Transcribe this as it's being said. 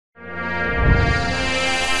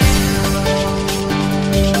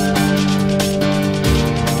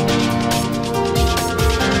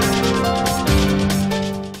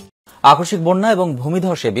আকস্মিক বন্যা এবং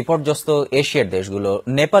ভূমিধসে বিপর্যস্ত এশিয়ার দেশগুলো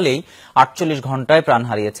নেপালেই ৪৮ ঘণ্টায় প্রাণ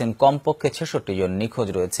হারিয়েছেন কমপক্ষে ৬৬ জন, নিখোঁজ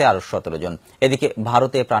রয়েছে আরো ১৭ জন। এদিকে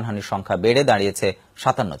ভারতে প্রাণহানির সংখ্যা বেড়ে দাঁড়িয়েছে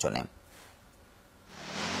 ৫৭ জনে।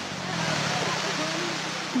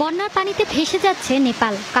 বন্যার পানিতে ভেসে যাচ্ছে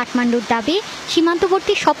নেপাল। কাঠমান্ডুর দাবি,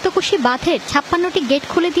 সীমান্তবর্তী সপ্তকোশী বাঁধের ৫৬টি গেট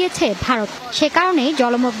খুলে দিয়েছে ভারত। সে কারণেই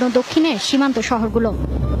জলমগ্ন দক্ষিণের সীমান্ত শহরগুলো।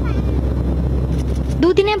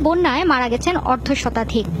 দুদিনে বন্যায় মারা গেছেন অর্ধ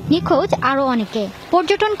শতাধিক, নিখোঁজ আরো অনেকে।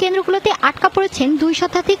 পর্যটন কেন্দ্রগুলোতে আটকা পড়েছেন ২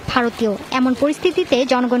 শতাধিক ভারতীয়। এমন পরিস্থিতিতে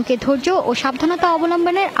জনগণকে ধৈর্য ও সাবধানতা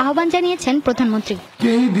অবলম্বনের আহ্বান জানিয়েছেন প্রধানমন্ত্রী।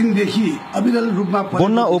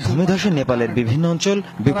 বন্যা ও ভূমিধসে নেপালের বিভিন্ন অঞ্চল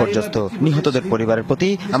বিপর্যস্ত। নিহতদের পরিবারের প্রতি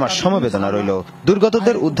আমার সমবেদনা রইল।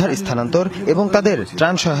 দুর্গতদের উদ্ধার, স্থানান্তর এবং তাদের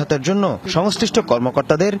ত্রাণ সহায়তার জন্য সংশ্লিষ্ট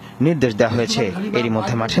কর্মকর্তাদের নির্দেশ দেওয়া হয়েছে। এরই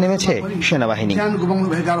মধ্যে মাঠে নেমেছে সেনাবাহিনী।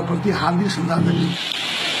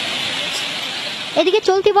 এদিকে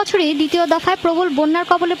চলতি বছরই দ্বিতীয় দফায় প্রবল বন্যার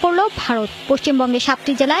কবলে পড়ল ভারত। পশ্চিমবঙ্গে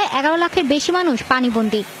 ৭টি জেলায় ১১ লাখের বেশি মানুষ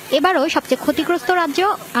পানিবন্দী। এবারও সবচেয়ে ক্ষতিগ্রস্ত রাজ্য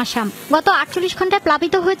আসাম। গত ৪৮ ঘণ্টায়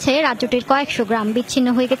প্লাবিত হয়েছে রাজ্যটির কয়েকশো গ্রাম। বিচ্ছিন্ন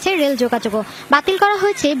হয়ে গেছে রেল যোগাযোগও। বাতিল করা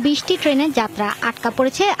হয়েছে ২০টি ট্রেনের যাত্রা। আটকা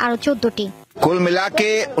পড়েছে আরো ১৪টি। कुल मिला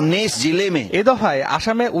के 19 जिले में এ দফায়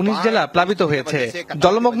আসামে ১৯ জেলা প্লাবিত হয়েছে।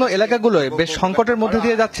 জলমগ্ন এলাকাগুলোয় বেশ সংকটের মধ্যে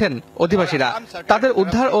দিয়ে যাচ্ছেন অধিবাসীরা। তাদের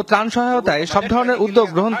উদ্ধার ও ত্রাণ সহায়তায় সব ধরনের উদ্যোগ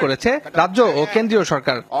গ্রহণ করেছে রাজ্য ও কেন্দ্রীয়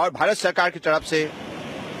সরকার। ভারত সরকার की तरफ से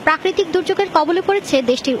প্রাকৃতিক দুর্যোগের কবলে পড়েছে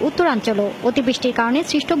দেশটির উত্তরাঞ্চলও। অতিবৃষ্টির কারণে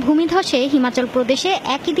সৃষ্ট ভূমিধসে হিমাচল প্রদেশে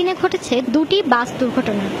একই দিনে ঘটেছে ২টি বাস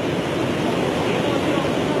দুর্ঘটনা।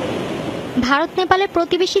 ভারত নেপালের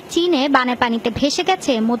প্রতিবেশী চীনে বানের পানিতে ভেসে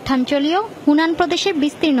গেছে মধ্যাঞ্চলীয় হুনান প্রদেশের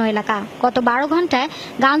বিস্তীর্ণ এলাকা। গত ১২ ঘণ্টায়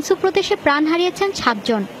গানসু প্রদেশে প্রাণ হারিয়েছেন ৭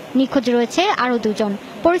 জন, নিখোঁজ রয়েছে আরও ২ জন।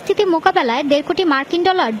 পরিস্থিতি মোকাবেলায় $১.৫ কোটি মার্কিন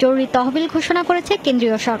জরুরি তহবিল ঘোষণা করেছে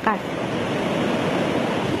কেন্দ্রীয় সরকার।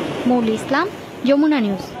 মৌলি ইসলাম, যমুনা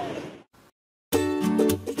নিউজ।